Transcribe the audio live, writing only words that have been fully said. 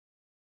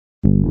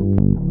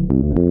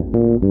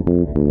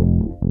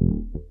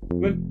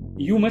Well,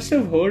 you must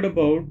have heard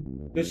about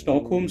the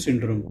Stockholm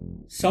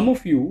Syndrome. Some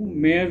of you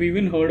may have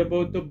even heard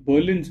about the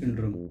Berlin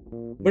Syndrome.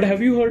 But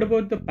have you heard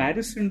about the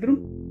Paris Syndrome?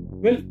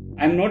 Well,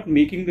 I'm not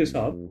making this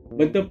up,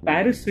 but the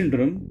Paris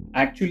Syndrome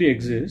actually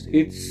exists.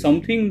 It's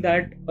something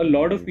that a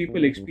lot of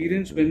people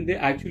experience when they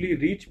actually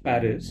reach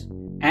Paris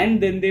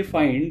and then they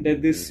find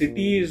that this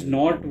city is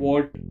not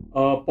what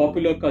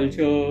popular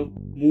culture,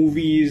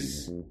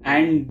 movies,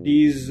 and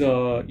these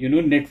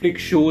Netflix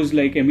shows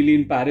like Emily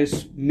in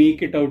Paris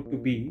make it out to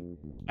be,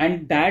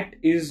 and that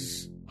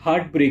is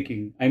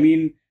heartbreaking. I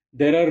mean,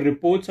 there are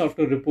reports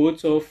after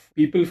reports of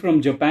people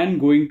from Japan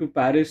going to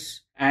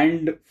Paris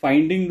and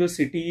finding the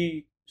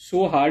city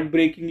so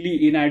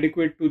heartbreakingly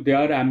inadequate to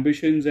their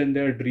ambitions and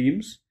their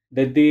dreams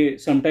that they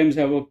sometimes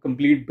have a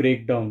complete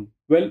breakdown.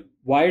 Well,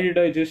 why did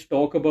I just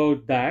talk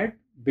about that?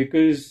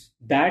 Because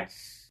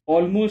that's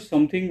almost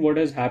something what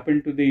has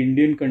happened to the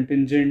Indian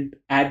contingent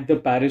at the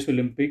Paris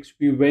Olympics.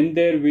 We went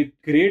there with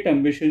great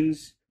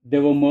ambitions.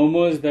 There were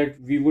murmurs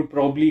that we would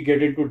probably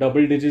get into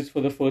double digits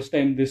for the first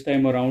time this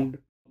time around.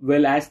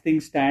 Well, as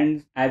things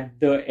stand, at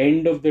the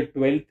end of the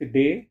 12th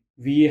day,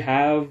 we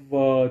have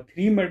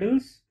three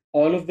medals,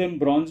 all of them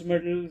bronze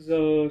medals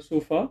so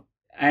far.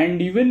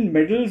 And even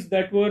medals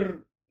that were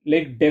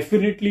like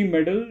definitely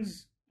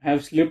medals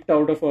have slipped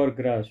out of our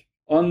grasp.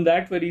 On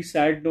that very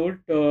sad note,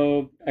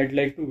 I'd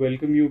like to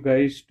welcome you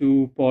guys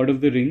to Pod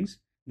of the Rings.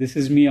 This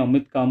is me,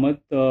 Amit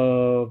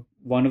Kamath,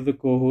 one of the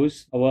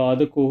co-hosts. Our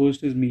other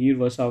co-host is Mihir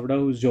Vasavda,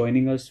 who's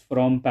joining us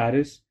from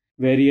Paris,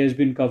 where he has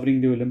been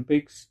covering the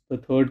Olympics. The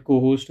third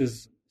co-host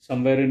is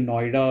somewhere in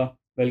Noida.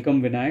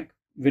 Welcome, Vinayakk.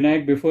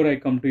 Vinayakk, before I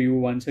come to you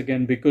once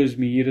again, because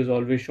Mihir is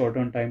always short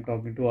on time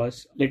talking to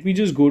us, let me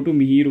just go to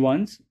Mihir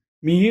once.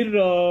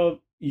 Mihir,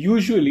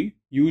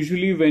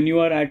 usually when you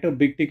are at a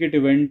big ticket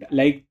event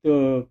like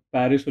the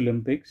Paris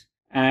Olympics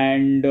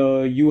and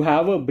you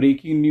have a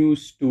breaking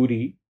news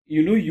story,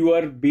 you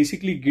are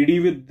basically giddy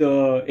with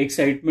the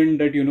excitement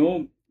that,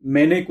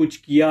 मैंने कुछ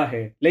किया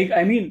है. Like,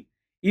 I mean,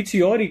 it's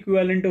your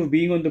equivalent of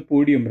being on the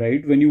podium,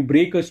 right? When you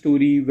break a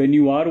story, when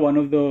you are one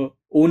of the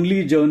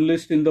only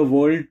journalists in the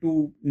world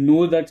to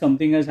know that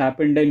something has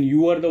happened and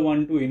you are the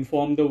one to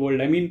inform the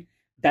world. I mean,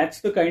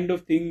 that's the kind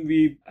of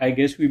thing I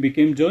guess we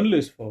became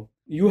journalists for.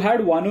 You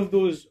had one of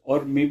those,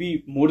 or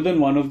maybe more than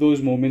one of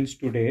those moments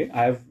today.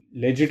 I've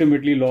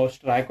legitimately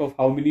lost track of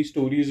how many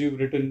stories you've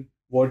written,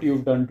 what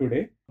you've done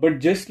today. But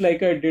just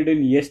like I did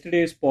in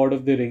yesterday's Pod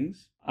of the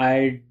Rings,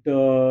 I'd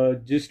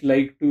just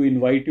like to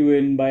invite you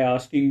in by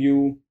asking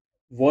you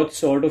what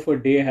sort of a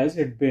day has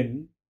it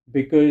been?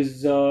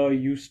 Because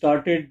you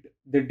started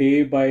the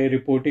day by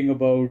reporting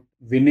about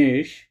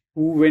Vinesh,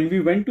 who, when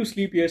we went to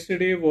sleep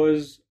yesterday,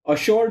 was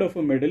assured of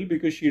a medal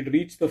because she'd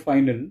reached the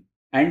final.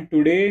 And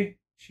today,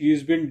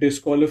 she's been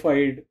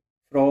disqualified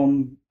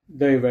from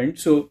the event.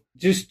 So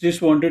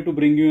just wanted to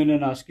bring you in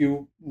and ask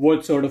you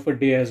what sort of a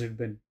day has it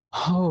been?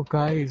 Oh,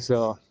 guys,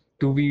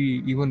 do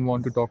we even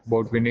want to talk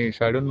about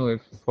Vinesh? I don't know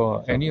if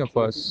any of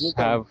us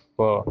have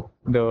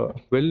the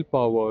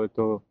willpower,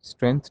 the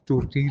strength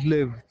to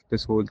relive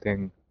this whole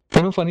thing.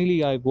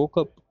 Funnily, I woke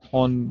up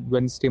on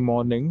Wednesday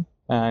morning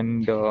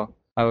and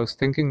I was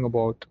thinking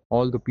about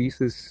all the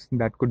pieces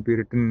that could be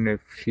written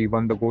if she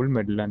won the gold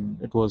medal,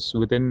 and it was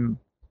within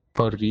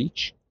her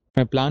reach.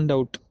 I planned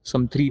out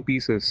some three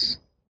pieces,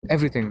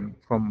 everything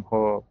from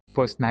her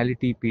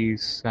personality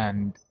piece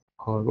and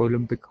her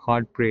Olympic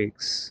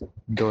heartbreaks,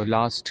 the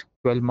last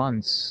 12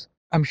 months.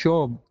 I'm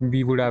sure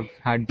we would have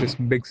had this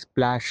big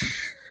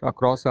splash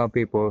across our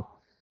paper.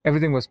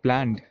 Everything was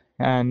planned.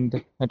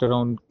 And at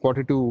around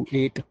quarter to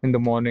 8 in the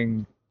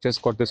morning,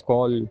 just got this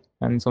call,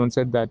 and someone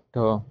said that,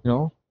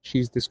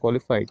 she's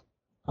disqualified.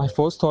 I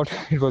first thought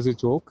it was a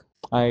joke.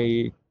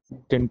 I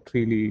didn't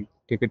really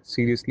take it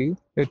seriously.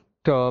 It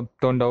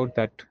turned out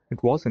that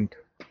it wasn't.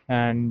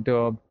 And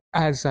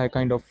as I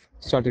kind of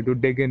started to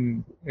dig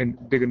in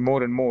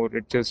more and more,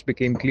 it just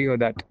became clear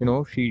that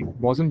she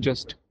wasn't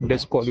just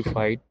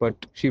disqualified, but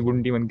she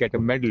wouldn't even get a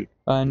medal.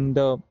 And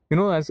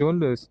as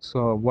journalists,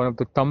 one of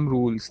the thumb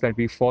rules that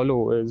we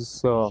follow is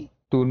to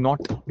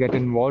not get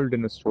involved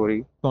in a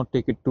story, not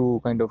take it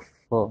too kind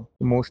of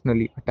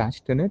emotionally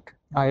attached in it.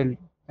 I'll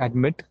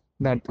admit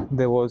that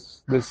there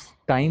was this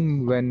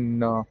time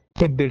when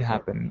it did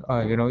happen.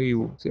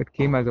 It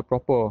came as a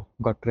proper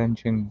gut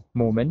wrenching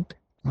moment.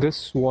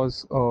 This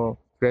was a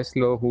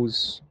wrestler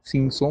who's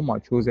seen so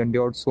much, who's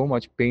endured so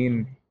much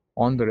pain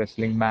on the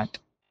wrestling mat,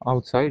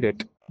 outside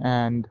it,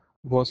 and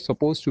was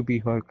supposed to be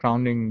her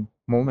crowning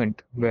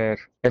moment where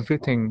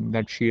everything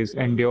that she has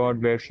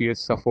endured, where she has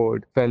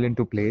suffered, fell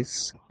into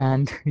place.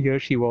 And here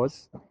she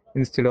was,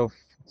 instead of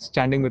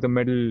standing with a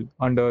medal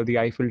under the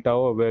Eiffel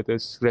Tower where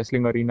this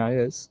wrestling arena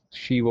is,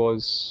 she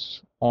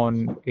was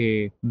on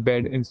a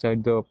bed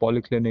inside the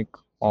polyclinic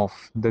of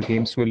the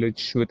Games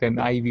Village with an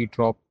IV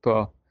drop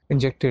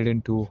injected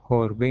into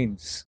her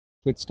veins.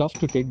 It's tough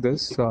to take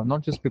this,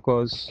 not just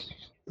because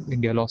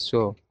India lost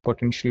a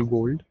potential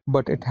gold,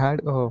 but it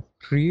had a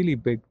really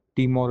big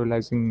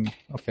demoralizing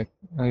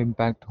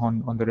impact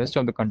on the rest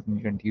of the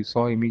contingent. You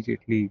saw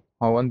immediately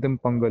how Antim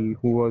Pangal,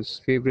 who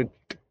was favorite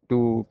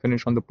to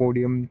finish on the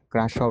podium,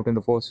 crashed out in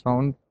the first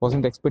round.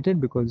 Wasn't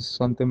expected because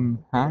Antim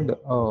had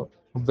a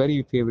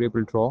very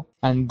favorable draw.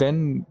 And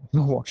then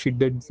what she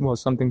did was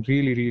something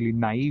really, really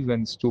naive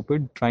and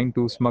stupid, trying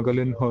to smuggle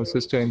in her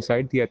sister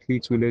inside the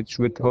athletes' village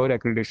with her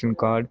accreditation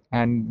card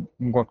and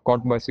got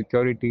caught by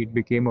security. It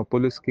became a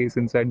police case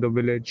inside the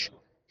village.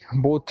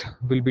 Both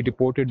will be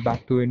deported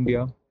back to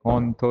India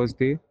on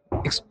Thursday.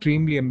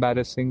 Extremely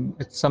embarrassing.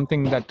 It's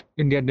something that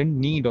India didn't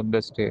need on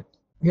this day.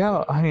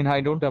 Yeah, I mean,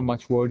 I don't have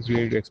much words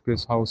really to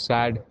express how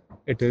sad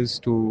it is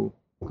to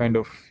kind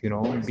of,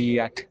 be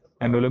at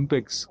an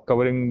Olympics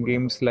covering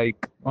games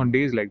like on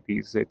days like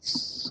these.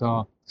 It's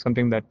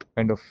something that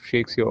kind of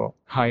shakes your,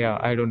 yeah,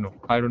 I don't know.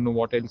 I don't know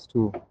what else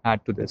to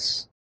add to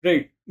this.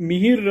 Right.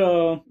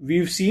 Mihir,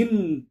 we've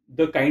seen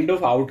the kind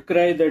of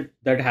outcry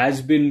that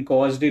has been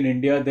caused in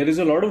India. There is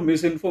a lot of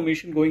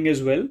misinformation going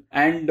as well.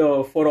 And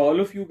for all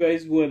of you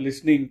guys who are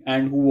listening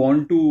and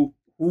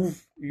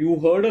you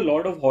heard a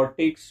lot of hot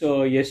takes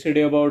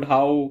yesterday about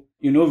how,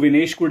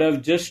 Vinesh could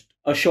have just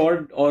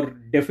assured or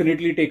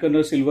definitely taken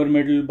a silver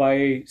medal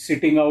by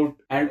sitting out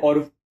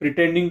or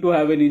pretending to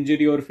have an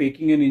injury or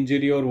faking an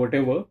injury or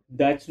whatever.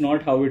 That's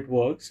not how it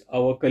works.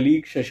 Our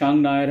colleague Shashank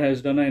Nair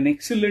has done an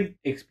excellent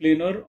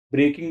explainer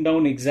breaking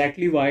down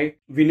exactly why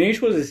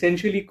Vinesh was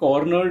essentially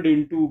cornered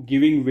into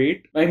giving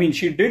weight. I mean,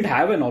 she didn't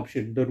have an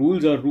option. The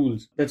rules are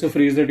rules. That's a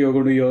phrase that you're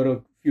going to hear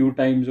a few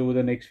times over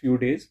the next few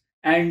days.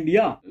 And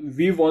yeah,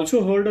 we've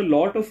also heard a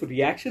lot of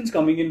reactions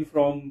coming in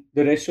from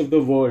the rest of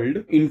the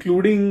world,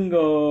 including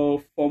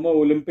former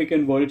Olympic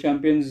and world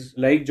champions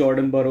like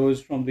Jordan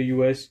Burroughs from the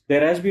US.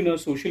 There has been a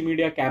social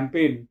media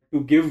campaign to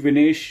give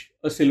Vinesh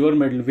a silver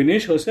medal.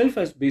 Vinesh herself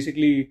has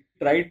basically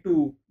tried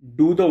to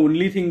do the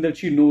only thing that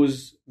she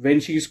knows when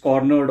she's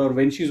cornered or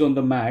when she's on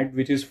the mat,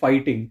 which is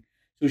fighting.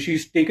 So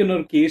she's taken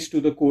her case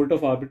to the Court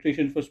of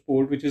Arbitration for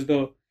Sport, which is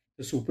the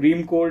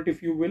Supreme Court,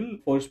 if you will,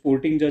 for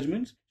sporting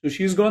judgments. So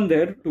she's gone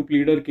there to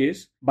plead her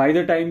case. By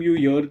the time you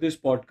hear this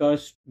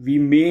podcast, we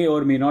may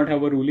or may not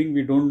have a ruling.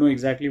 We don't know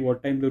exactly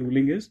what time the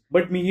ruling is.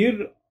 But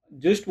Mihir,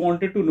 just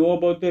wanted to know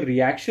about the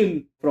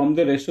reaction from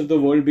the rest of the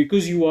world,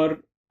 because you are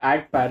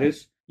at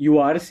Paris. You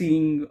are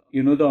seeing,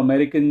 the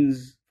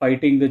Americans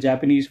fighting, the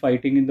Japanese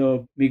fighting in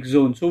the mixed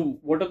zone. So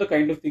what are the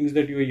kind of things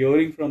that you're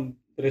hearing from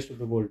the rest of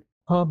the world?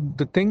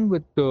 The thing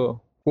with the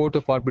Court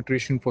of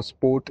Arbitration for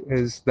Sport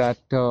is that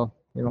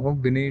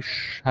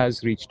Vinesh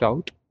has reached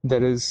out.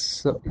 There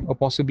is a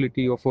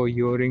possibility of a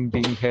hearing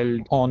being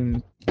held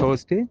on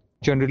Thursday.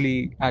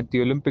 Generally, at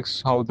the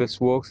Olympics, how this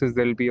works is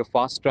there'll be a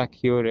fast track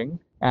hearing,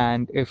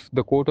 and if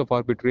the Court of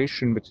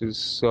Arbitration, which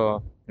is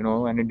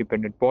an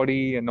independent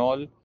body and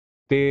all,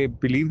 they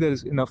believe there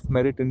is enough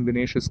merit in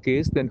Vinesh's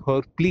case, then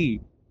her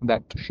plea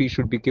that she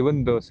should be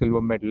given the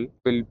silver medal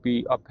will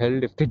be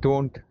upheld. If they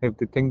don't, if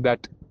they think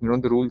that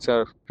the rules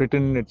are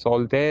written, it's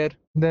all there,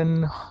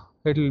 then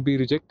it'll be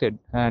rejected.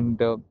 And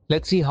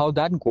let's see how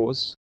that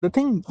goes. The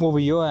thing over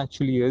here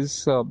actually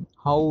is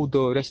how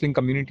the wrestling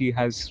community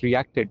has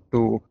reacted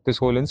to this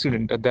whole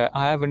incident.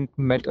 I haven't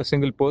met a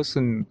single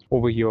person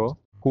over here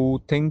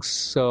who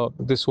thinks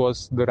this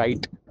was the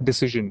right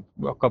decision.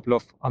 A couple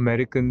of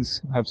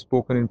Americans have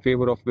spoken in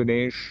favor of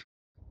Vinesh.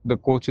 The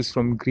coaches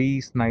from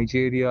Greece,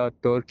 Nigeria,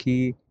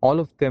 Turkey, all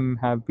of them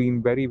have been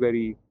very,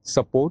 very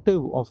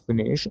supportive of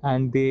Vinesh,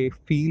 and they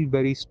feel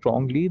very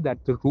strongly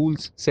that the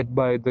rules set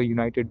by the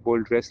United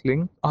World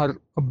Wrestling are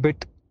a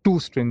bit too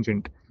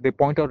stringent. They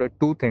point out at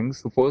two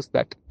things. The first,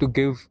 that to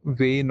give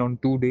weigh-in on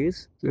 2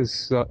 days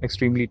is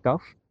extremely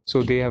tough.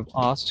 So they have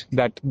asked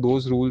that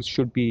those rules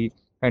should be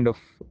kind of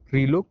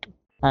relooked.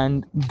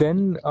 And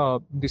then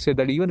they said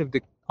that even if they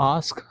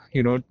ask,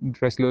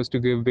 wrestlers to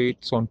give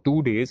weights on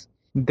 2 days,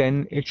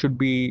 then it should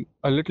be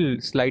a little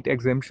slight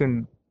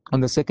exemption on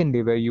the second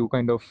day where you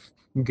kind of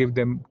give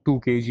them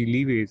 2 kg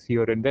leeways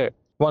here and there,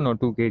 1 or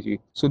 2 kg.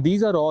 So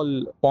these are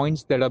all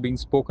points that are being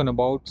spoken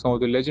about. Some of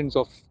the legends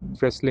of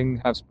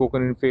wrestling have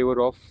spoken in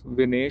favor of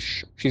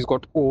Vinesh. She's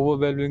got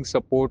overwhelming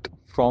support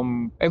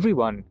from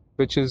everyone,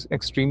 which is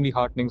extremely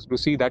heartening to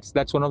see.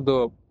 That's one of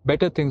the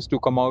better things to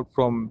come out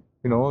from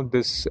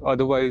this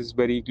otherwise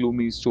very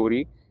gloomy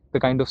story.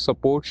 The kind of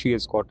support she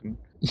has gotten.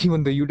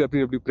 Even the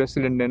UWW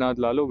president, Nenad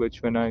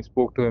Lalovic, when I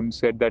spoke to him,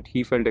 said that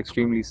he felt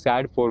extremely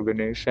sad for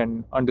Vinesh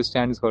and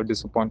understands her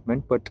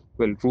disappointment. But,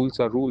 well, rules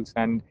are rules.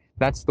 And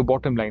that's the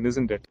bottom line,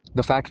 isn't it?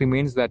 The fact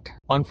remains that,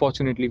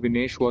 unfortunately,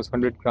 Vinesh was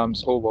 100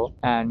 grams over,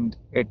 and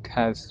it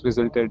has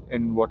resulted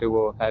in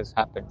whatever has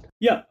happened.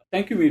 Yeah,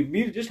 thank you, Veer.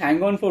 We'll just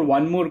hang on for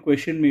one more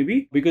question,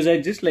 maybe, because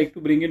I'd just like to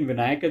bring in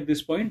Vinayakk at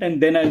this point,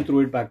 and then I'll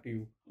throw it back to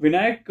you.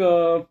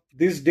 Vinayakk,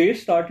 this day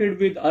started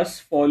with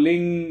us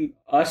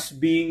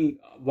being,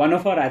 one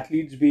of our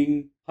athletes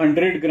being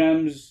 100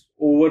 grams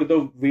over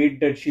the weight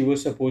that she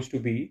was supposed to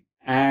be.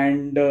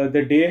 And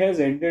the day has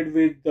ended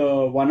with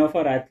one of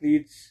our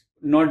athletes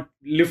not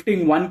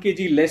lifting 1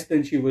 kg less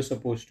than she was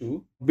supposed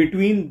to.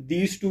 Between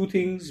these two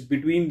things,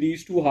 between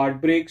these two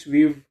heartbreaks,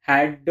 we've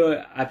had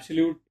the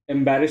absolute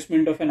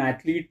embarrassment of an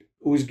athlete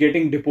who's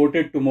getting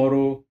deported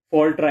tomorrow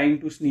for trying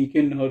to sneak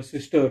in her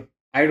sister.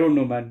 I don't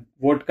know, man.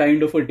 What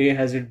kind of a day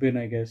has it been,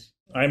 I guess?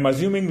 I'm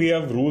assuming we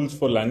have rules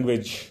for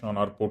language on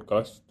our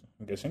podcast,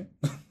 I'm guessing.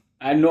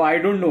 No, I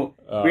don't know.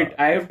 Wait,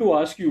 I have to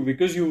ask you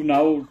because you've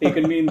now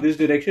taken me in this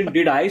direction.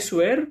 Did I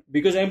swear?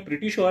 Because I'm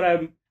pretty sure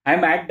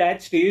I'm at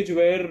that stage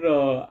where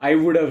I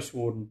would have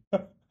sworn.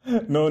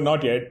 No,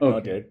 not yet. Okay.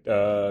 Not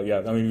yet.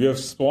 Yeah, I mean, we have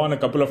sworn a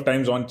couple of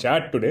times on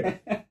chat today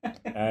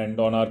and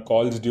on our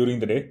calls during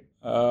the day.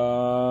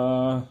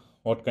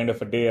 What kind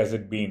of a day has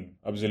it been?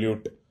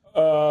 Absolute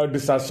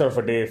disaster of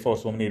a day for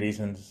so many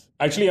reasons.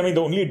 Actually, I mean,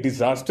 the only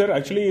disaster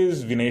actually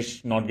is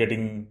Vinesh not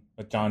getting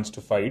a chance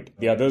to fight.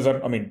 The others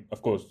are, I mean,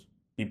 of course,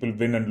 people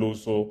win and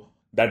lose, so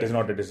that is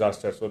not a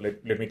disaster. So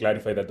let me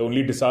clarify that. The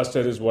only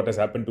disaster is what has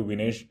happened to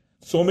Vinesh.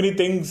 So many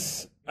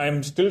things.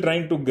 I'm still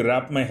trying to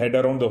wrap my head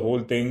around the whole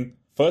thing.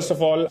 First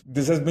of all,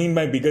 this has been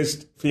my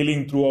biggest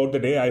feeling throughout the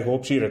day. I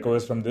hope she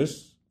recovers from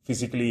this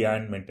physically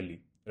and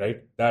mentally,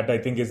 right? That I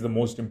think is the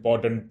most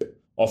important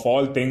of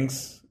all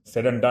things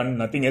said and done.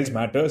 Nothing else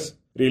matters.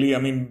 Really, I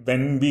mean,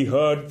 when we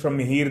heard from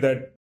Mihir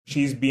that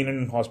she's been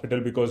in hospital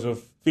because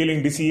of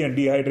feeling dizzy and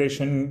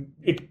dehydration,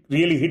 it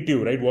really hit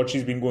you, right? What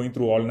she's been going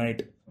through all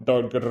night.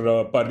 Dr.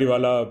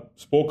 Pardiwala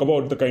spoke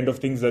about the kind of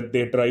things that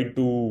they tried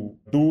to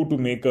do to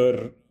make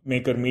her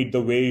meet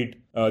the weight.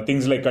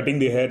 Things like cutting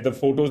the hair. The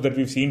photos that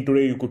we've seen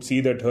today, you could see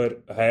that her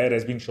hair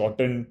has been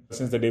shortened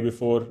since the day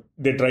before.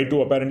 They tried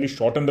to apparently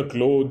shorten the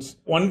clothes.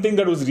 One thing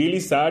that was really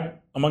sad,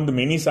 among the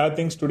many sad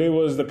things today,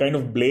 was the kind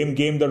of blame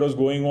game that was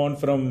going on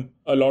from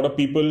a lot of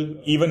people,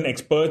 even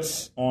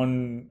experts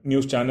on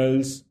news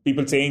channels.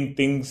 People saying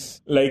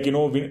things like,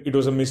 it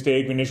was a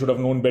mistake, Vinesh should have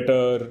known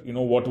better,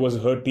 what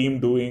was her team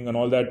doing and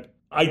all that.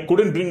 I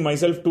couldn't bring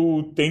myself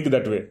to think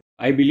that way.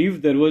 I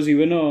believe there was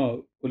even a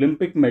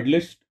Olympic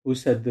medalist who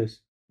said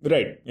this.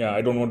 Right. Yeah,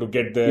 I don't want to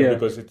get there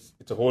because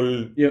it's a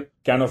whole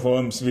can of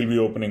worms we'll be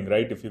opening,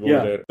 right, if you go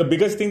there. The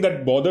biggest thing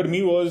that bothered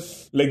me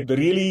was like the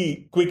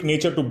really quick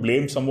nature to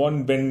blame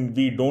someone when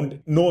we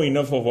don't know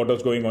enough of what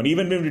was going on.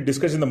 Even when we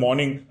discussed in the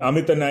morning,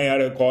 Amit and I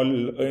had a call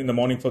in the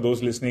morning for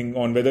those listening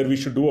on whether we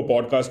should do a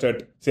podcast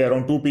at, say,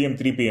 around 2 p.m.,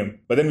 3 p.m.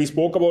 But then we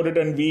spoke about it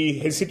and we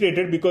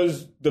hesitated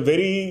because the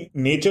very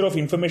nature of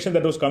information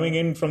that was coming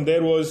in from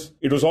there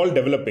it was all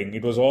developing.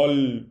 It was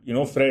all,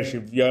 fresh.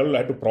 We all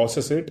had to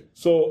process it.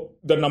 So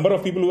the number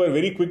of people who were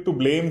very quick to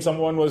blame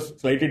someone was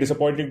slightly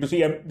disappointing to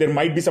see. There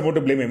might be someone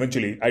to blame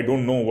eventually. I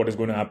don't know what is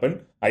going to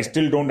happen. I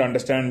still don't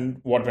understand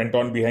what went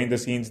on behind the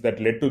scenes that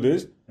led to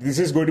this. This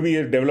is going to be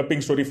a developing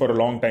story for a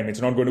long time.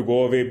 It's not going to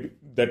go away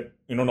that,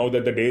 now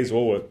that the day is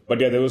over. But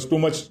yeah, there was too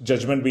much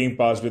judgment being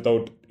passed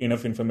without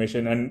enough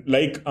information. And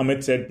like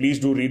Amit said, please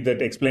do read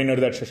that explainer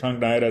that Shashank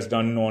Nair has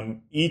done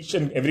on each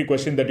and every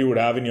question that you would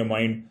have in your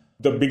mind.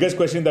 The biggest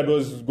question that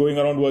was going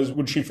around was,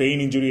 would she feign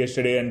injury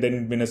yesterday and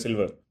then win a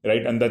silver,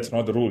 right? And that's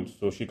not the rules,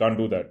 so she can't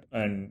do that.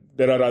 And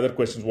there are other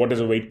questions. What is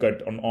a weight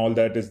cut? On all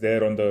that is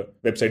there on the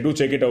website. Do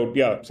check it out.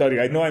 Yeah,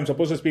 sorry, I know I'm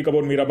supposed to speak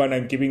about Mirabai and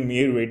I'm keeping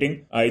Mihir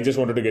waiting. I just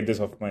wanted to get this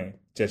off my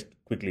chest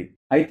quickly.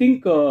 I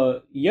think,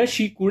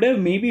 she could have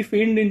maybe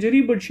feigned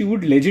injury, but she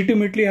would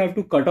legitimately have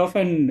to cut off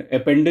an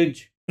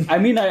appendage. I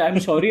mean,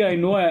 I'm sorry, I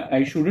know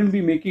I shouldn't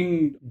be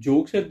making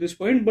jokes at this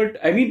point, but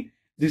I mean,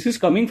 this is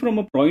coming from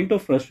a point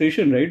of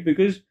frustration, right?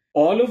 Because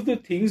all of the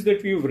things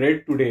that we've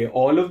read today,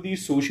 all of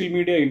these social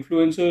media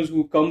influencers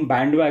who come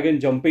bandwagon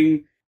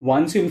jumping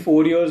once in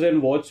 4 years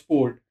and watch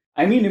sport.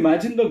 I mean,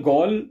 imagine the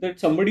gall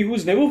that somebody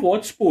who's never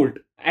watched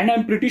sport, and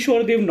I'm pretty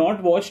sure they've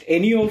not watched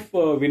any of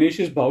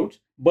Vinesh's bouts,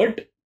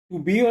 but to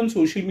be on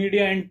social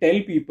media and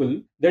tell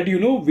people that,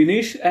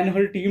 Vinesh and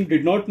her team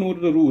did not know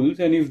the rules,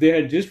 and if they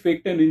had just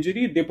faked an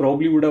injury, they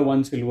probably would have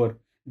won silver.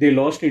 They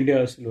lost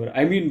India a silver.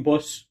 I mean,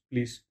 boss,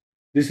 please.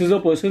 This is a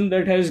person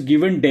that has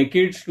given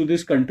decades to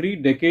this country,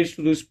 decades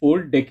to the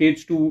sport,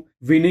 decades to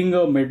winning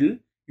a medal.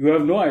 You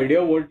have no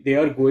idea what they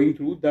are going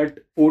through. That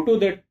photo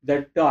that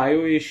the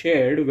IOA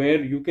shared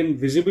where you can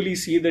visibly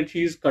see that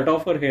she's cut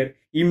off her hair.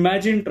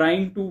 Imagine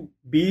trying to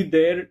be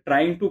there,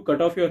 trying to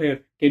cut off your hair.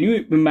 Can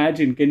you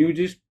imagine? Can you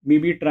just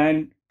maybe try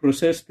and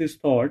process this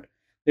thought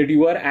that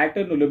you are at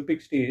an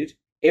Olympic stage?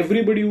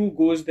 Everybody who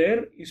goes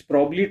there is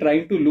probably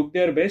trying to look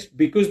their best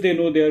because they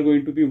know they are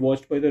going to be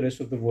watched by the rest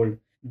of the world.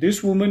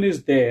 This woman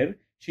is there.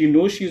 She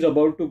knows she's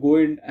about to go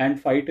in and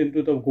fight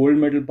into the gold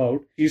medal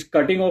bout. She's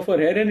cutting off her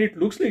hair and it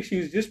looks like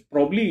she's just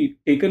probably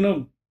taken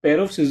a pair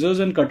of scissors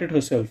and cut it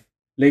herself.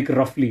 Like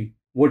roughly.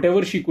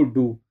 Whatever she could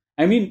do.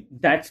 I mean,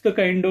 that's the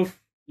kind of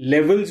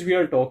levels we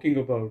are talking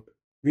about.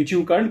 Which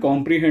you can't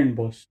comprehend,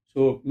 boss.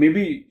 So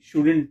maybe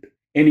shouldn't...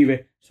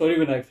 Anyway, sorry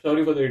Vinayakk.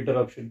 Sorry for the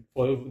interruption.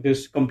 For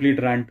this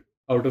complete rant.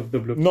 Out of the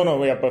blue.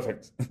 No, yeah,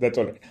 perfect. That's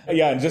all right.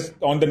 Yeah, just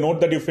on the note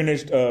that you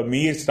finished,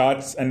 Mihir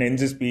starts and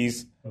ends his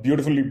piece.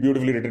 Beautifully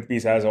written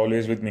piece as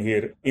always with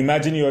Mihir.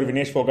 Imagine your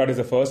Vinesh Phogat is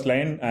the first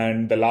line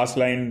and the last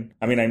line,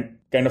 I mean, I'm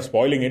kind of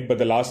spoiling it, but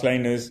the last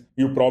line is,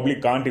 you probably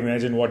can't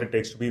imagine what it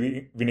takes to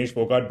be Vinesh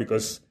Phogat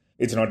because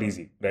it's not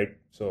easy, right?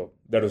 So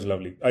that was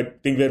lovely. I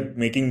think we're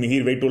making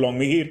Mihir way too long.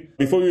 Mihir,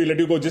 before we let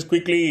you go, just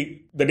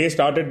quickly, the day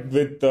started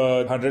with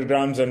 100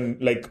 grams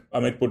and like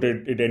Amit put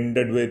it, it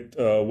ended with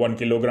 1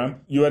 kilogram.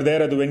 You were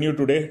there at the venue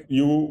today.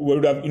 You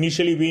would have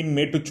initially been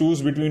made to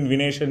choose between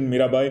Vinesh and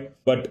Mirabai,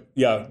 but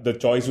yeah, the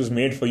choice was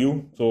made for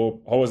you. So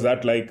how was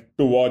that like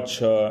to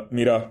watch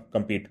Mira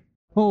compete?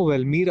 Oh,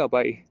 well,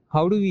 Mirabai.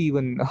 How do we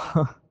even...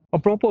 a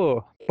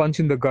proper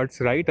punch in the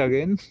guts, right?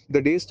 Again, the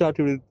day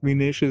started with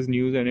Vinesh's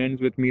news and ends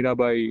with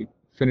Mirabai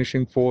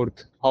finishing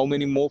fourth. How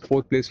many more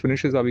fourth place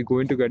finishes are we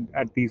going to get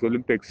at these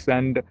Olympics?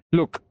 And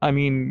look, I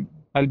mean,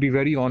 I'll be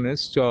very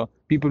honest.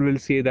 People will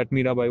say that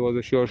Mirabai was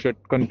a sure shot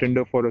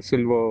contender for a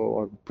silver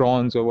or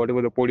bronze or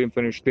whatever the podium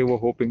finish they were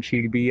hoping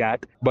she'll be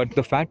at. But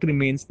the fact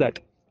remains that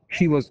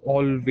she was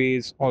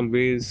always on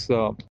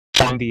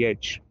the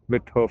edge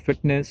with her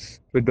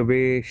fitness, with the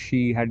way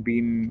she had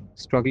been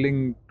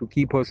struggling to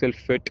keep herself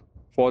fit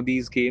for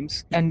these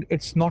games. And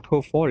it's not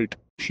her fault.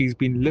 She's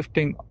been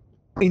lifting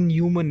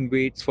inhuman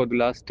weights for the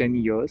last 10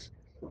 years.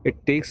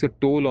 It takes a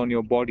toll on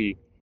your body.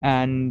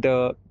 And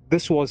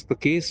this was the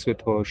case with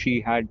her.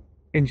 She had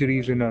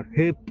injuries in her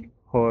hip,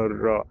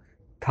 her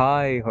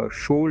thigh, her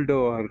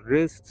shoulder, her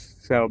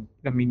wrists.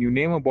 I mean, you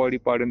name a body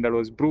part and that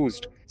was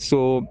bruised.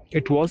 So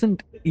it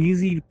wasn't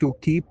easy to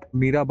keep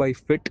Mirabai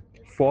fit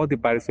for the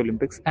Paris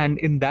Olympics. And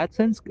in that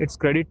sense, it's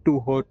credit to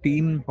her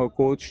team, her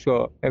coach,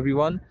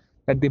 everyone,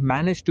 that they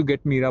managed to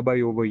get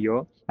Mirabai over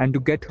here and to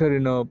get her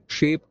in a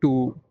shape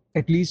to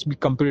at least be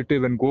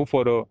competitive and go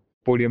for a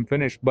podium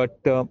finish. But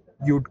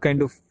you'd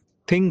kind of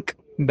think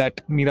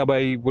that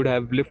Mirabai would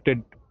have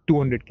lifted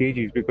 200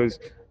 kgs because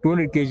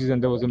 200 kgs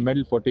and there was a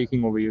medal for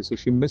taking over here. So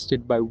she missed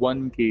it by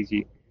 1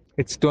 kg.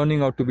 It's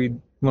turning out to be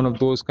one of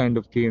those kind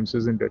of games,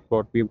 isn't it?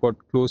 What we've got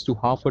close to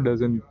half a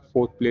dozen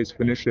fourth place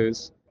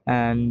finishes.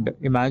 And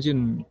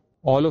imagine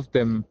all of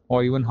them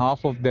or even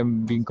half of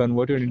them being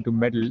converted into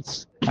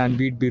medals, and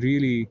we'd be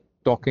really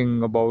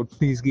talking about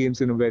these games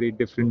in a very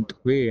different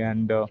way.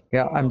 And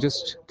I'm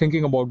just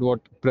thinking about what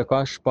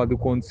Prakash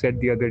Padukone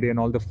said the other day and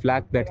all the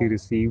flack that he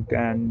received.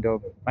 And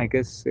I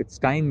guess it's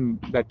time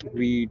that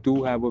we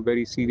do have a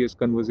very serious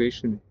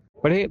conversation.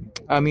 But hey,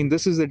 I mean,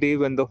 this is the day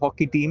when the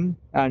hockey team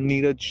and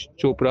Neeraj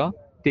Chopra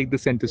take the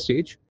center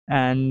stage.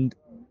 And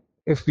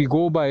if we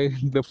go by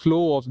the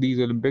flow of these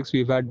Olympics,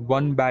 we've had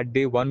one bad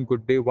day, one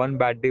good day, one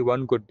bad day,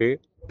 one good day.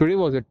 Today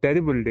was a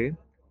terrible day.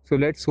 So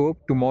let's hope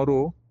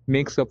tomorrow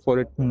makes up for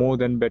it more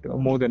than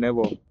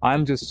ever.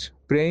 I'm just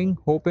praying,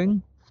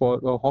 hoping for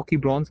a hockey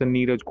bronze and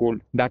Neeraj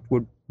gold. That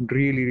would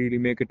really, really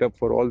make it up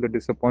for all the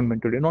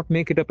disappointment today. Not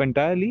make it up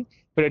entirely,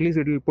 but at least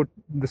it will put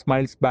the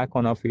smiles back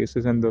on our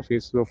faces and the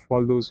faces of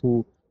all those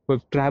who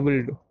have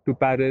traveled to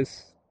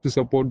Paris to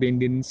support the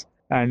Indians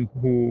and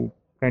who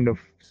kind of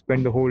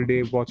spend the whole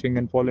day watching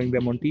and following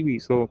them on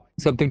TV. So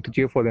something to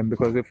cheer for them,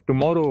 because if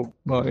tomorrow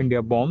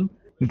India bomb,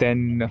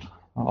 then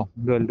well,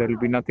 there will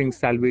be nothing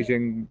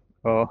salvaging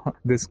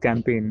this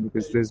campaign,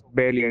 because there's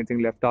barely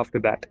anything left after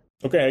that.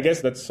 Okay, I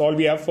guess that's all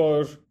we have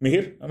for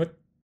Mihir, Amit.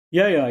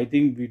 Yeah, I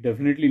think we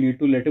definitely need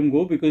to let him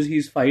go because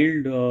he's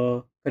filed,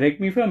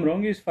 correct me if I'm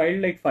wrong, he's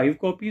filed like 5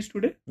 copies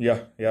today. Yeah.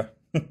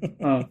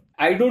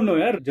 I don't know,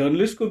 यार.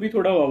 Journalist को भी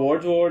थोड़ा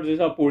awards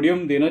जैसा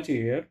podium देना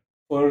चाहिए यार,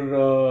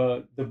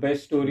 for the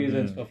best stories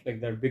and stuff like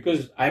that,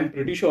 because I'm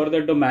pretty sure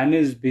that the man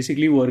is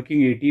basically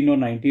working 18 or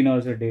 19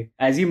 hours a day.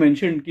 As he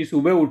mentioned कि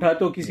सुबह उठा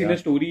तो किसी ने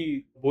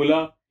story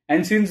बोला,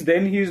 and since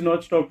then he has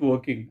not stopped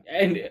working.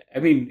 And I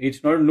mean,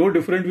 it's not no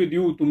different with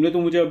you. तुमने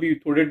तो मुझे अभी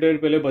थोड़े देर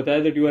पहले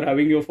बताया that you are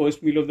having your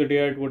first meal of the day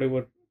at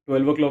whatever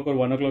 12 o'clock or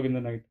 1 o'clock in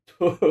the night.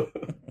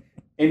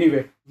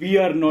 Anyway, we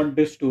are not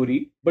the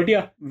story. But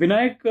yeah,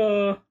 Vinayakk,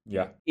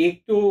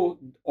 एक तो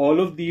all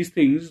of these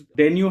things,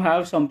 then you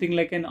have something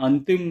like an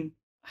Antim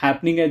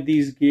happening at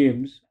these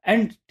games.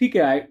 And ठीक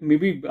है,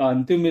 maybe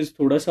Antim is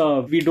thoda sa,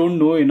 we don't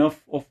know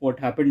enough of what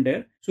happened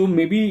there. So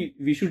maybe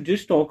we should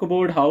just talk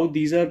about how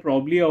these are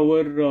probably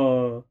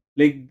our,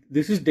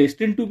 this is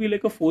destined to be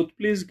like a 4th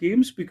place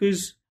games,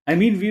 because I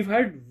mean, we've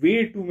had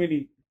way too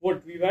many.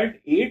 We've had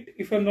 8,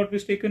 if I'm not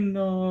mistaken,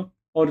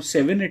 or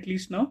 7 at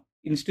least now,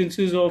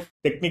 instances of...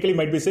 Technically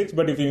might be 6,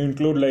 but if you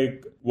include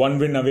like 1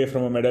 win away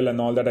from a medal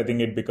and all that, I think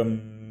it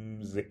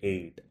becomes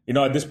 8.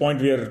 At this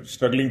point we are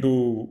struggling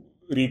to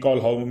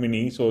recall how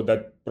many, so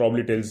that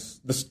probably tells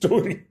the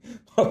story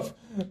of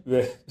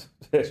where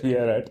we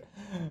are at.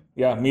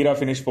 Yeah, Mira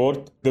finished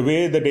 4th. The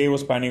way the day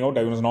was panning out,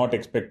 I was not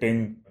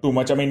expecting too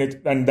much. I mean,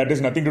 and that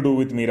is nothing to do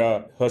with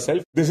Mira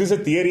herself. This is a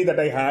theory that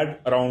I had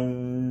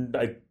around,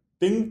 I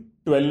think,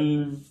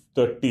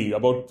 12:30,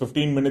 about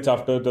 15 minutes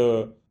after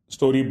the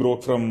story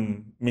broke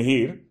from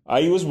Mihir.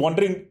 I was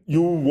wondering,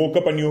 you woke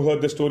up and you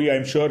heard the story.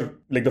 I'm sure,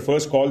 like the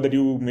first call that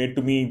you made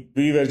to me,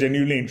 we were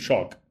genuinely in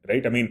shock,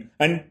 right? I mean,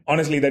 and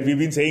honestly, that we've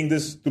been saying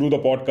this through the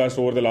podcast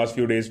over the last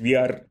few days. We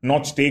are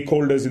not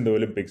stakeholders in the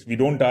Olympics. We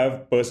don't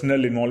have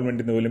personal involvement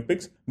in the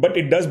Olympics, but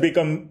it does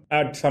become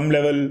at some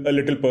level a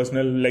little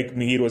personal. Like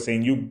Mihir was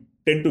saying, you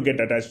tend to get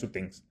attached to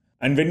things.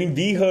 And when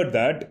we heard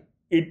that,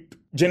 it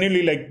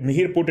genuinely, like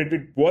Mihir put it,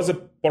 it was a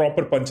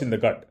proper punch in the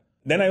gut.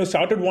 then I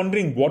started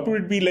wondering what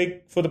would it be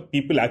like for the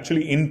people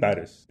actually in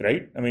Paris,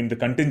 right? I mean, the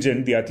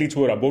contingent, the athletes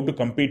who are about to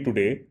compete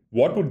today,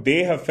 what would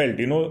they have felt?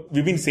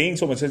 We've been saying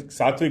so much.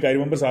 Satvik, I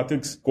remember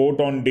Satvik's quote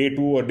on day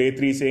 2 or day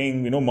 3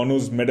 saying,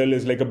 Manu's medal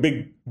is like a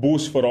big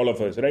boost for all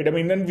of us, right? I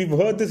mean, and we've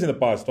heard this in the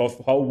past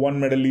of how one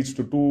medal leads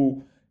to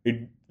 2.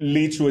 It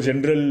leads to a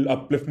general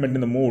upliftment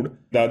in the mood.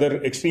 The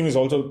other extreme is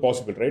also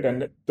possible, right?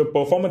 And the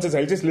performances,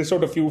 I'll just list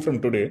out a few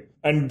from today.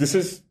 And this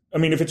is,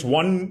 if it's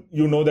one,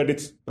 that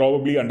it's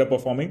probably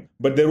underperforming.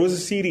 But there was a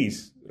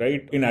series,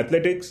 right? In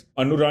athletics,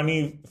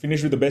 Anurani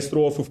finished with the best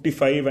throw of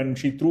 55 and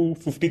she threw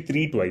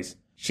 53 twice.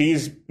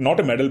 She's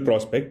not a medal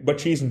prospect, but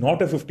she's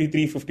not a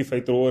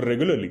 53-55 thrower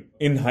regularly.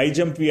 In high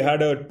jump, we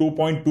had a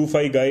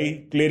 2.25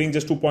 guy clearing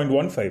just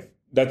 2.15.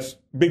 That's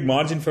big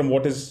margin from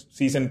what his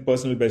season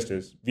personal best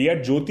is. We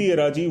had Jyoti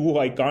Eraji, who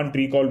I can't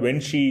recall when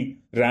she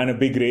ran a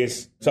big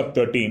race, sub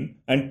 13,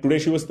 and today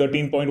she was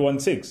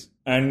 13.16.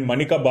 And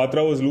Manika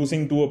Batra was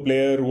losing to a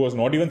player who was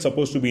not even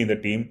supposed to be in the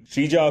team.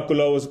 Shrija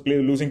Akula was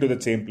losing to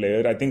that same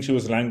player. I think she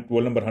was ranked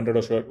world number 100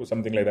 or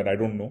something like that. I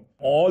don't know.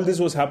 All this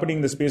was happening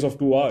in the space of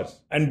 2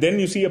 hours. And then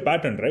you see a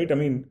pattern, right? I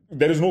mean,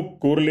 there is no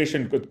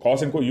correlation with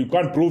cause and you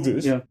can't prove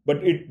this,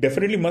 but it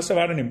definitely must have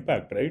had an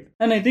impact, right?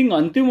 And I think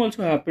Antim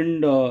also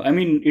happened.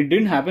 It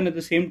didn't happen at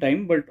the same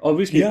time, but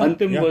obviously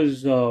Antim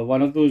was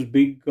one of those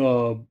big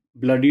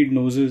bloodied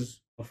noses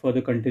for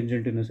the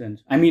contingent in a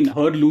sense. I mean,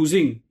 her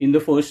losing in the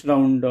first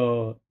round,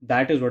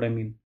 that is what I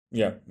mean.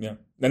 Yeah.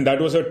 And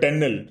that was a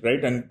 10-0,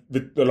 right? And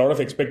with a lot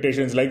of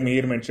expectations, like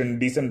Mihir mentioned,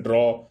 decent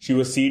draw. She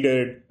was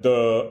seeded.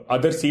 The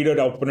other seeded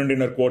opponent in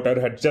her quarter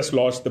had just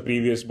lost the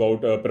previous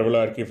bout,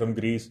 Pravala Arke from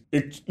Greece.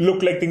 It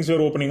looked like things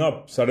were opening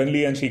up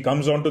suddenly, and she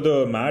comes onto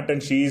the mat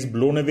and she is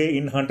blown away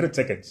in 100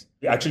 seconds.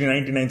 Actually,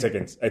 99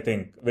 seconds, I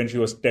think, when she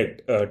was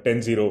teched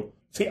 10-0.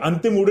 See,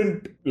 Antim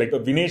wouldn't, like a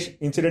Vinesh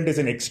incident is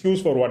an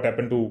excuse for what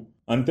happened to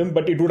Antim,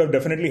 but it would have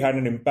definitely had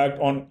an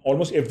impact on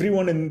almost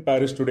everyone in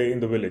Paris today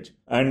in the village.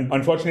 And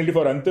unfortunately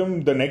for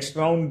Antim, the next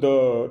round,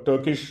 the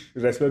Turkish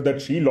wrestler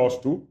that she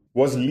lost to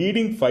was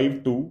leading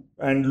 5-2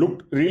 and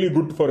looked really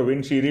good for a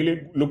win. She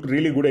really looked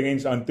really good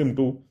against Antim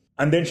too.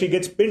 And then she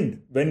gets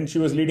pinned when she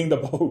was leading the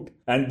bout.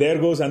 And there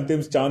goes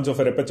Antim's chance of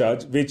a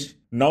repechage, which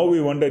now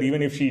we wonder,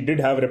 even if she did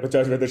have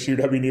repechage, whether she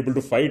would have been able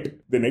to fight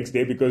the next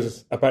day,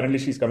 because apparently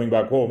she's coming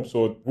back home.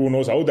 So who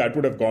knows how that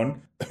would have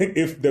gone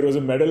if there was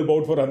a medal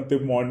bout for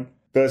Antim on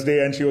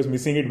Thursday and she was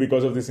missing it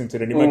because of this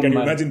incident. Can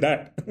you imagine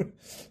that?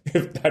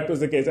 If that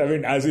was the case,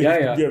 as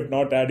if we have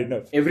not had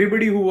enough.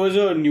 Everybody who was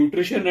a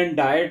nutrition and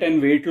diet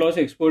and weight loss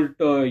expert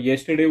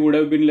yesterday would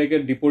have been like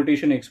a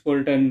deportation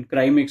expert and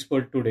crime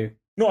expert today.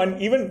 No,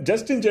 and even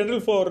just in general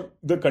for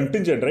the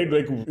contingent, right?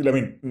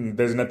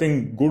 There's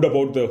nothing good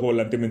about the whole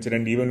Antim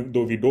incident. Even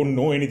though we don't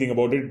know anything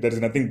about it, there's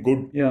nothing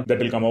good that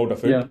will come out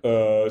of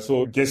it.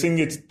 So guessing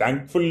it's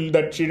thankful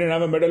that she didn't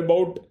have a medal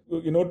bout,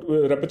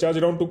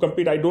 repechage round to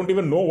compete. I don't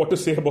even know what to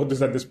say about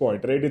this at this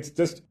point, right? It's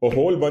just a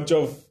whole bunch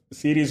of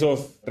series of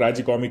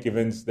tragicomic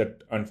events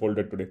that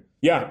unfolded today.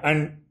 Yeah,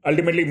 and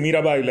ultimately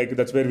Mirabai,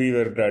 that's where we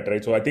were at,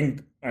 right? So I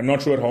think, I'm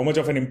not sure how much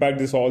of an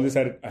impact all this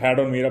had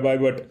on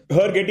Mirabai, but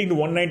her getting to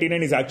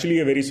 199 is actually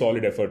a very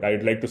solid effort.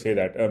 I'd like to say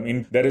that.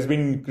 There has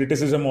been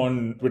criticism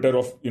on Twitter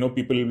of,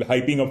 people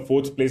hyping up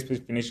fourth place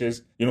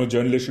finishes.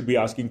 Journalists should be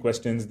asking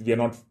questions. We are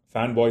not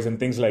fanboys and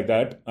things like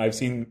that. I've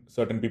seen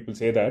certain people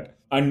say that.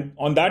 And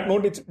on that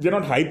note, we're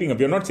not hyping up.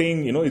 We're not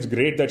saying, it's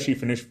great that she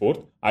finished fourth.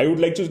 I would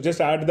like to just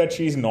add that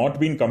she's not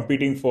been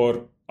competing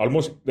for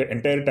almost the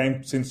entire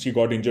time since she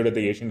got injured at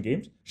the Asian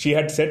Games. She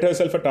had set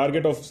herself a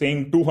target of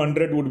saying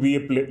 200 would be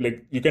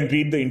you can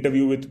read the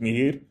interview with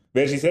Mihir,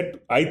 where she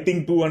said, I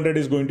think 200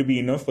 is going to be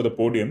enough for the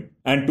podium.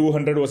 And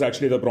 200 was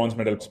actually the bronze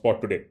medal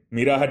spot today.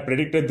 Mira had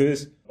predicted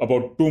this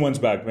about 2 months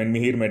back when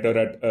Mihir met her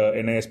at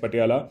NIS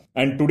Patiala.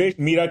 And today,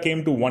 Mira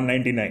came to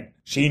 199.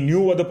 She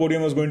knew what the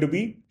podium was going to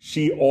be.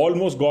 She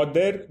almost got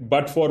there,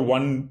 but for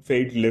one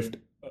failed lift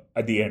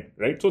at the end,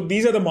 right? So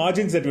these are the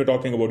margins that we're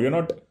talking about. We're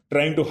not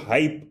trying to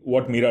hype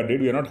what Mira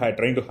did. We're not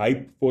trying to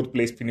hype fourth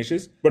place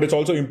finishes, but it's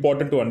also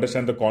important to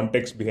understand the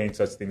context behind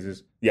such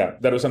things.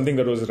 That was something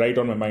that was right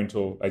on my mind,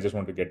 so I just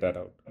want to get that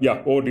out.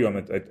 Over to you,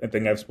 Amit. I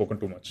think I've spoken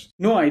too much.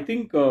 No, I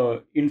think,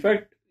 in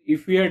fact,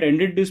 if we had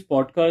ended this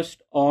podcast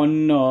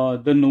on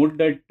the note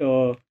that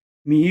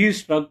Mihir is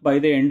struck by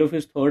the end of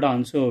his third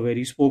answer, where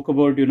he spoke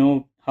about,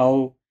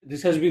 how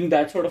this has been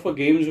that sort of a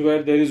games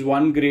where there is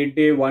one great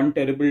day, one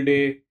terrible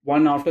day,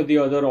 one after the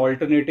other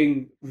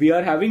alternating. We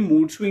are having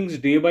mood swings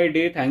day by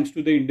day thanks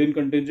to the Indian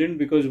contingent,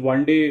 because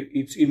one day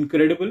it's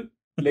incredible.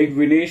 Like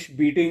Vinesh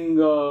beating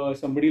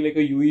somebody like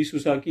a Yui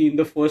Susaki in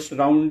the first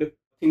round,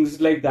 things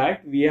like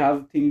that. We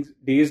have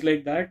days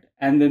like that.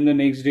 And then the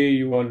next day,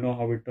 you all know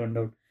how it turned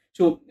out.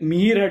 So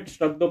Mihir had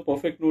struck the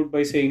perfect note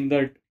by saying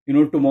that,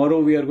 tomorrow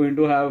we are going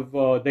to have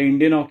the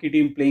Indian hockey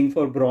team playing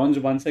for bronze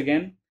once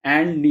again,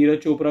 and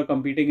Neeraj Chopra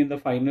competing in the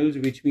finals,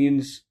 which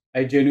means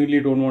I genuinely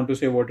don't want to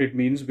say what it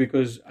means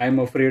because I'm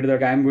afraid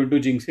that I'm going to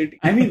jinx it.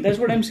 That's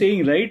what I'm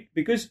saying, right?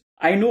 Because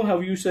I know how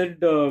you said,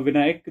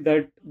 Vinayakk,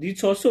 that these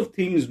sorts of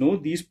things,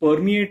 these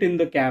permeate in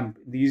the camp.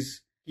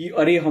 These कि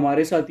अरे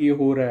हमारे साथ ये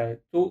हो रहा है.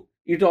 So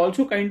it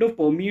also kind of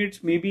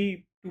permeates maybe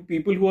to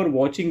people who are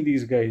watching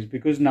these guys,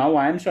 because now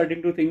I am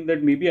starting to think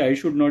that maybe I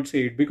should not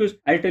say it. Because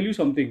I'll tell you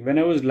something, when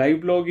I was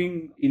live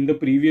blogging in the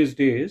previous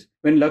days,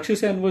 when Lakshya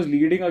Sen was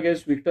leading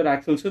against Victor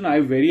Axelsen, I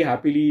very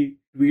happily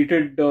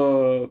tweeted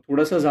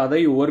थोड़ा सा ज़्यादा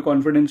ही over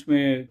confidence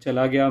में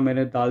चला गया,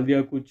 मैंने डाल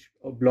दिया कुछ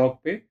ब्लॉग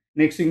पे.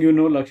 Next thing you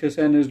know, Lakshya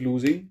Sen is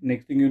losing.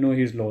 Next thing you know,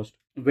 he's lost.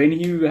 When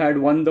he had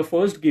won the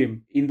first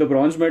game in the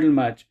bronze medal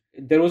match,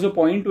 there was a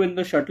point when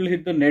the shuttle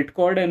hit the net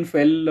cord and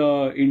fell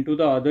into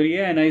the other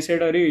year, and I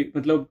said, अरे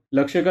मतलब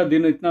लक्ष्य का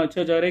दिन इतना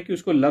अच्छा जा रहा है कि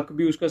उसको लक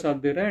भी उसका साथ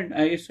दे रहा है. And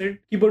I said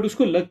कि but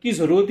उसको लक की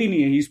जरूरत ही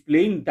नहीं है. He's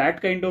playing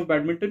that kind of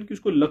badminton कि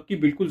उसको लक की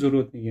बिल्कुल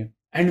जरूरत नहीं है.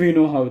 And we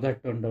know how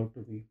that turned out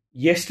to be.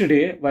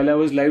 Yesterday, while I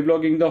was live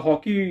blogging the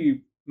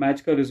hockey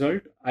match का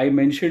result, I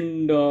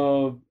mentioned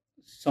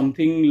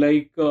something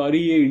like अरे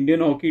ये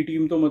इंडियन हॉकी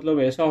टीम तो मतलब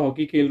ऐसा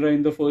हॉकी खेल रहा है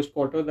in the first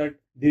quarter that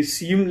they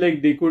seem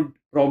like they could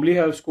probably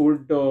have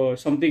scored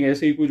something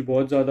ऐसे ही कुछ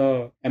बहुत ज्यादा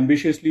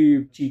ambitiously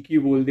cheeky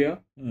बोल दिया.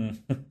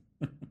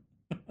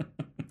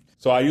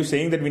 So are you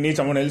saying that we need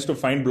someone else to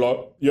find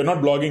blog? You're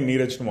not blogging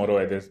Neeraj tomorrow,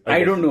 I guess.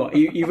 I don't know.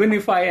 Even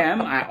if I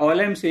am,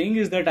 all I'm saying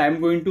is that I'm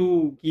going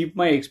to keep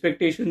my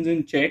expectations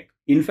in check.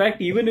 In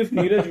fact, even if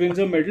Neeraj wins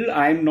a medal,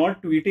 I'm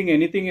not tweeting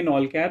anything in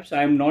all caps.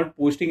 I'm not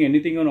posting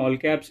anything on all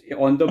caps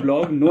on the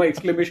blog. No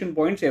exclamation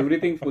points,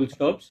 everything full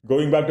stops.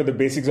 Going back to the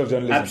basics of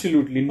journalism.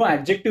 Absolutely. No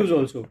adjectives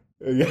also.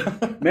 Yeah.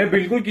 मैं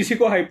बिल्कुल किसी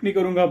को hype नहीं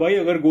करूंगा भाई.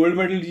 अगर gold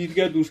medal जीत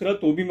गया दूसरा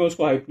तो भी मैं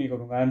उसको हाइप नहीं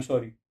करूंगा. आई एम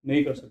सॉरी,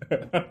 नहीं कर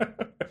सकता.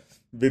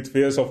 With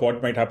fears of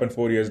what might happen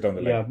 4 years down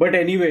the line. Yeah, but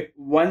anyway,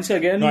 once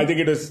again, no, I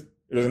think it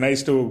was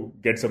nice to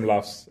get some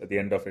laughs at the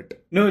end of it.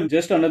 No,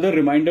 just another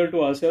reminder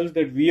to ourselves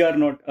that we are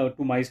not,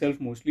 to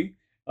myself mostly,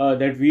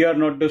 that we are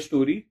not the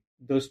story.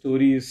 The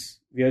story is,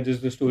 we are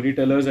just the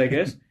storytellers, I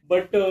guess.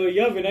 But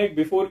yeah, Vinayk,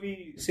 before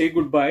we say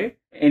goodbye,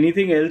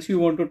 anything else you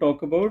want to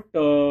talk about?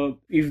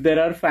 If there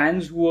are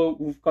fans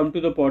who've come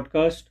to the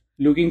podcast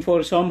looking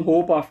for some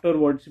hope after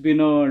what's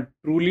been a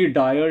truly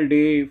dire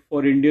day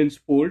for Indian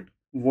sport,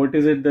 what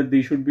is it that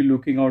they should be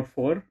looking out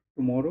for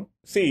tomorrow?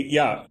 See,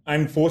 yeah,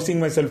 I'm forcing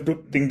myself to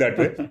think that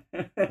way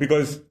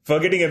because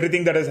forgetting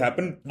everything that has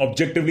happened,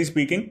 objectively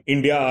speaking,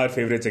 India are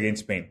favourites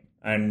against Spain.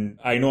 And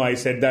I know I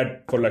said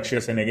that for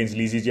Lakshya Sen against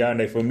Lizija,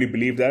 and I firmly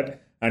believe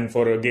that. And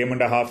for a game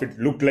and a half, it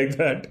looked like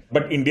that.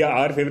 But India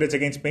are favourites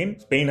against Spain.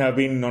 Spain have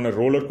been on a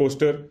roller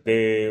coaster.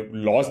 They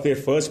lost their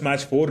first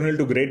match 4-0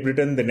 to Great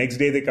Britain. The next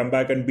day, they come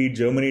back and beat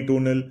Germany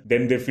 2-0.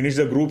 Then they finish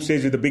the group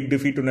stage with a big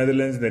defeat to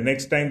Netherlands. The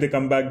next time they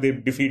come back, they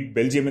defeat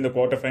Belgium in the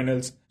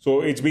quarterfinals.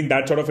 So it's been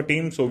that sort of a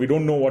team. So we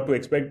don't know what to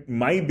expect.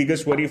 My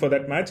biggest worry for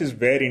that match is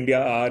where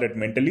India are at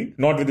mentally.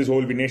 Not with this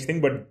whole Vinesh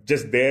thing, but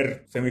just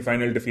their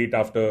semi-final defeat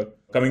after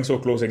coming so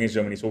close against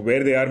Germany. So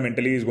where they are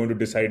mentally is going to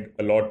decide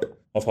a lot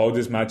of how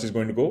this match is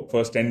going to go.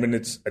 First 10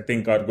 minutes, I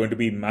think, are going to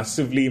be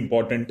massively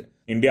important.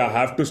 India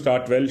have to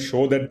start well,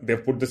 show that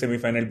they've put the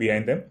semi-final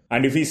behind them.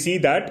 And if we see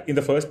that in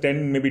the first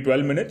 10, maybe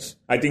 12 minutes,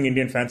 I think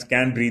Indian fans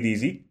can breathe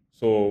easy.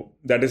 So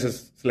that is a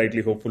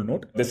slightly hopeful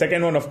note. The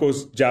second one, of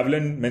course,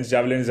 javelin. Men's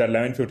javelin is at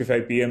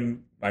 11:55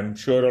 p.m. I'm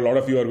sure a lot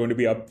of you are going to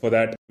be up for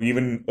that.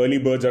 Even early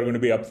birds are going to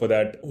be up for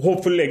that.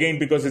 Hopefully, again,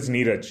 because it's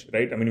Neeraj,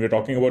 right? I mean, we're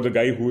talking about the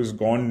guy who has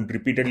gone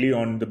repeatedly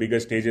on the bigger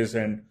stages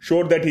and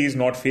showed that he is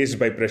not faced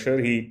by pressure.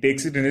 He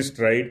takes it in his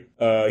stride.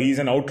 He's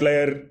an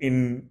outlier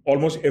in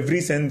almost every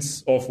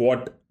sense of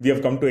what we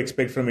have come to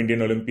expect from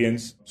Indian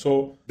Olympians.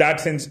 So that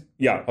sense,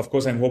 yeah, of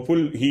course, I'm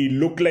hopeful. He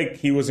looked like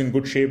he was in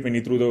good shape when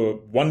he threw the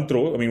one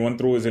throw. I mean, one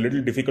throw is a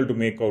little difficult to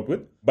make out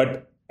with.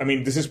 But I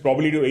mean, this is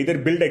probably to either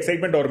build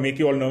excitement or make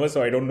you all nervous,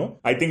 so I don't know.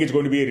 I think it's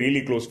going to be a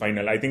really close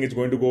final. I think it's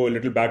going to go a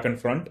little back and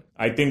front.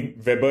 I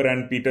think Weber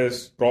and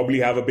Peters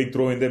probably have a big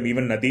throw in them,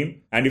 even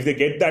Nadeem. And if they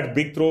get that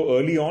big throw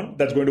early on,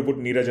 that's going to put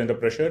Neeraj under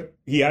pressure.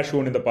 He has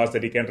shown in the past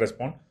that he can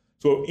respond.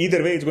 So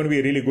either way, it's going to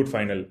be a really good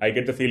final. I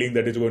get the feeling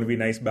that it's going to be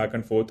nice back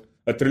and forth.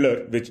 A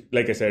thriller, which,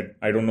 like I said,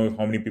 I don't know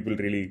how many people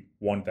really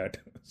want that.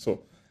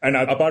 And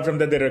apart from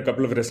that, there are a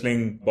couple of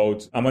wrestling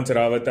bouts. Aman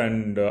Sarawat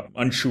and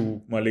Anshu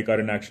Malik are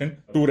in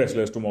action. 2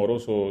 wrestlers tomorrow,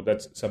 so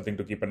that's something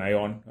to keep an eye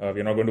on.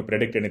 We're not going to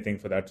predict anything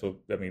for that. So,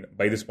 I mean,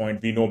 by this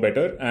point, we know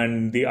better.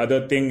 And the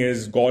other thing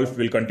is golf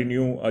will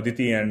continue.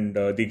 Aditi and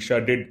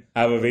Ichha did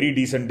have a very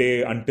decent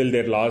day until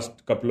their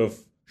last couple of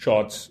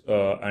shots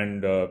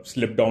and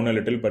slipped down a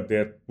little, but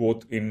they're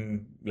both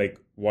in like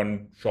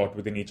one shot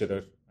within each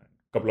other.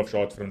 A couple of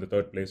shots from the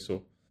third place.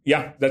 So,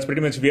 yeah, that's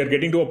pretty much, we are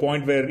getting to a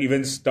point where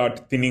events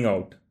start thinning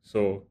out.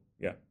 So,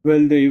 yeah.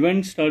 Well, the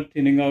events start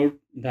thinning out.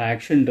 The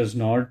action does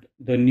not.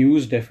 The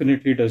news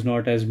definitely does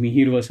not. As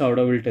Mihir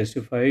Vasavda will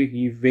testify,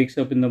 he wakes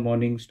up in the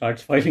morning,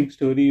 starts filing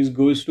stories,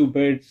 goes to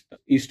bed,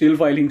 is still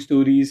filing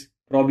stories,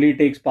 probably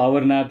takes power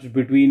naps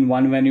between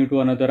one venue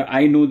to another.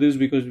 I know this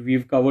because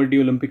we've covered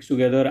the Olympics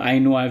together. I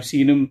know I've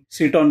seen him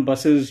sit on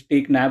buses,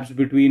 take naps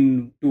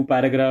between 2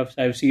 paragraphs.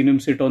 I've seen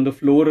him sit on the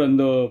floor on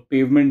the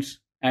pavements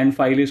and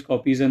file his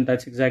copies, and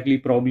that's exactly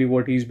probably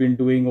what he's been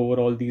doing over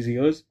all these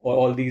years or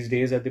all these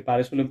days at the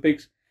Paris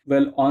Olympics.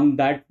 Well, on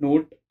that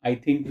note, I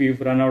think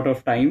we've run out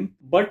of time.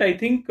 But I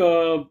think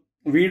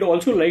we'd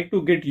also like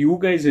to get you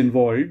guys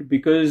involved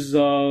because,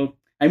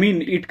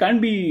 it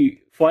can't be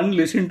fun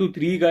listening to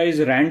three guys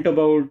rant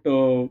about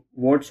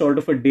what sort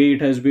of a day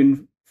it has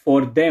been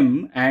for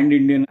them and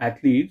Indian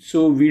athletes.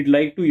 So we'd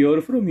like to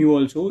hear from you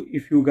also.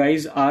 If you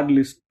guys are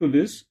listening to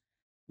this,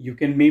 you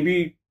can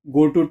maybe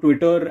go to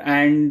Twitter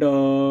and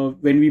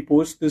when we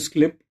post this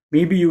clip,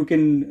 maybe you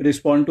can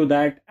respond to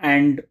that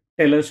and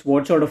tell us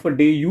what sort of a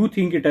day you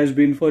think it has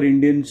been for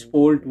Indian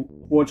sport,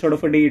 what sort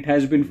of a day it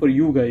has been for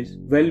you guys.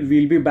 Well,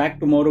 we'll be back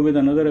tomorrow with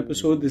another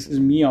episode. This is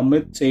me,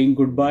 Amit, saying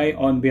goodbye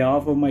on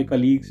behalf of my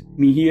colleagues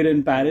Mihir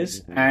in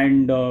Paris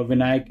and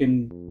Vinayakk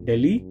in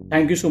Delhi.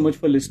 Thank you so much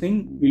for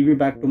listening. We'll be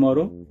back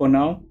tomorrow. For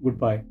now,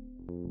 goodbye.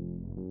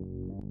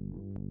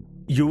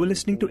 You were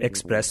listening to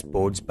Express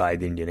Sports by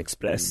the Indian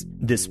Express.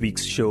 This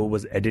week's show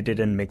was edited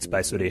and mixed by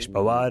Suresh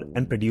Pawar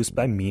and produced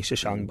by me,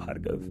 Shashank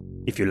Bhargava.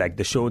 If you like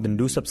the show, then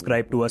do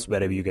subscribe to us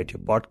wherever you get your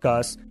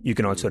podcasts. You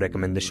can also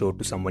recommend the show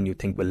to someone you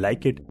think will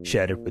like it.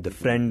 Share it with a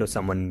friend or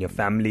someone in your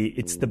family.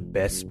 It's the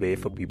best way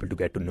for people to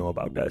get to know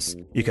about us.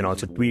 You can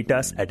also tweet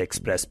us at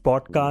Express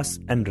Podcasts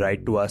and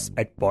write to us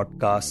at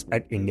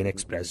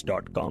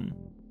podcasts@indianexpress.com.